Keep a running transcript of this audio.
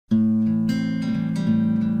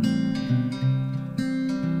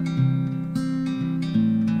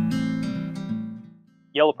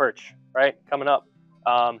yellow perch, right? Coming up.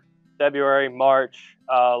 February, March,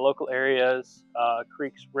 local areas,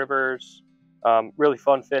 creeks, rivers, really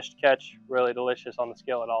fun fish to catch, really delicious on the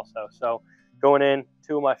skillet also. So going in,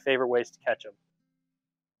 two of my favorite ways to catch them.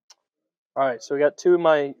 All right, so we got two of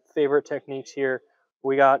my favorite techniques here.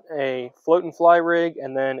 We got a float and fly rig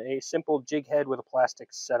and then a simple jig head with a plastic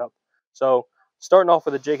setup. So starting off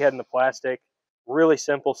with a jig head and the plastic, really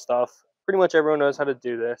simple stuff. Pretty much everyone knows how to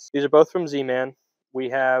do this. These are both from Z-Man. We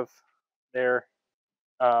have their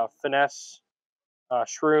finesse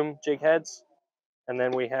shroom jig heads, and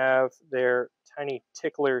then we have their tiny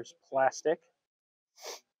ticklers plastic.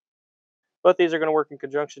 Both these are going to work in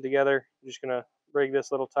conjunction together. You're just going to rig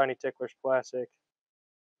this little tiny ticklers plastic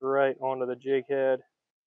right onto the jig head.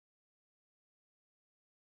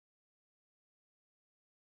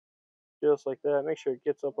 Just like that. Make sure it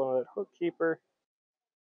gets up on that hook keeper.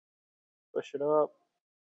 Push it up.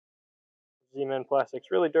 Z-Man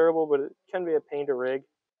plastic's really durable, but it can be a pain to rig.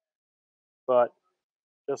 But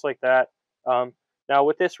just like that. Now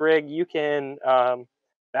with this rig, you can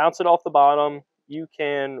bounce it off the bottom. You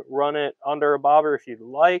can run it under a bobber if you'd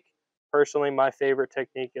like. Personally, my favorite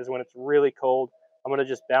technique is when it's really cold. I'm going to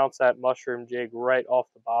just bounce that mushroom jig right off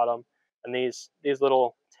the bottom. And these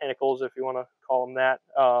little tentacles, if you want to call them that,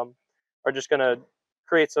 are just going to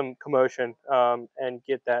create some commotion and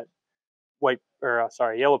get that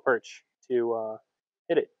yellow perch to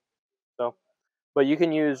hit it. So, but you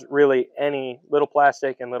can use really any little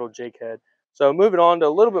plastic and little jig head. So moving on to a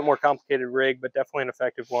little bit more complicated rig, but definitely an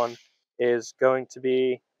effective one, is going to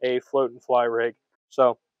be a float and fly rig.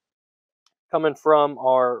 So coming from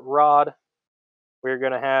our rod, we're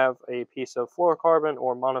going to have a piece of fluorocarbon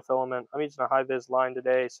or monofilament. I'm using a high-vis line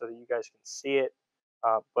today so that you guys can see it,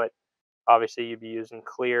 but obviously you'd be using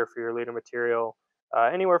clear for your leader material.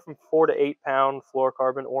 Anywhere from 4 to 8 pound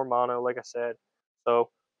fluorocarbon or mono, like I said. So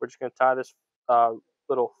we're just going to tie this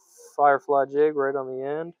little firefly jig right on the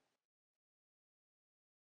end.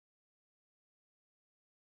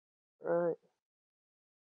 All right.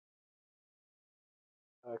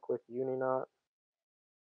 A quick uni knot.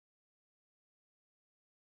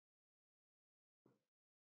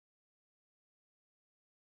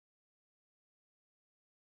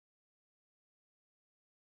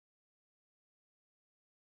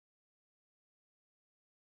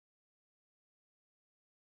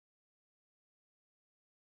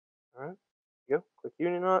 All right, go, quick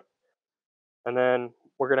uni knot. And then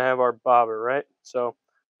we're going to have our bobber, right? So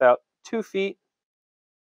about 2 feet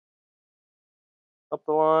up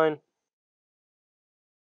the line.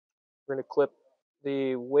 We're going to clip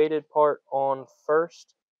the weighted part on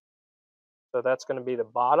first. So that's going to be the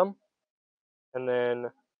bottom. And then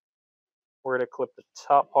we're going to clip the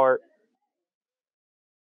top part.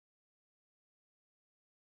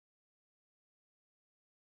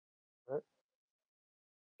 Right.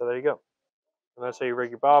 So there you go. And that's how you rig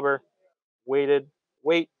your bobber. Weighted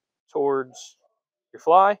weight towards your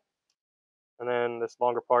fly. And then this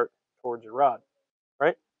longer part towards your rod.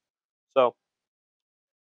 Right? So,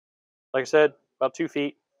 like I said, about 2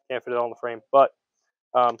 feet. Can't fit it on the frame. But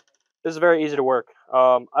this is very easy to work.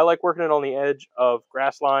 I like working it on the edge of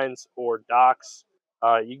grass lines or docks.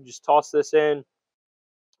 You can just toss this in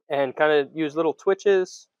and kind of use little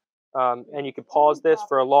twitches, and you can pause this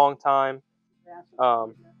for a long time.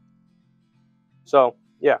 So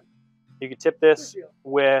yeah, you can tip this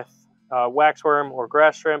with waxworm or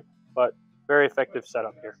grass shrimp, but very effective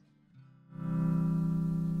setup here.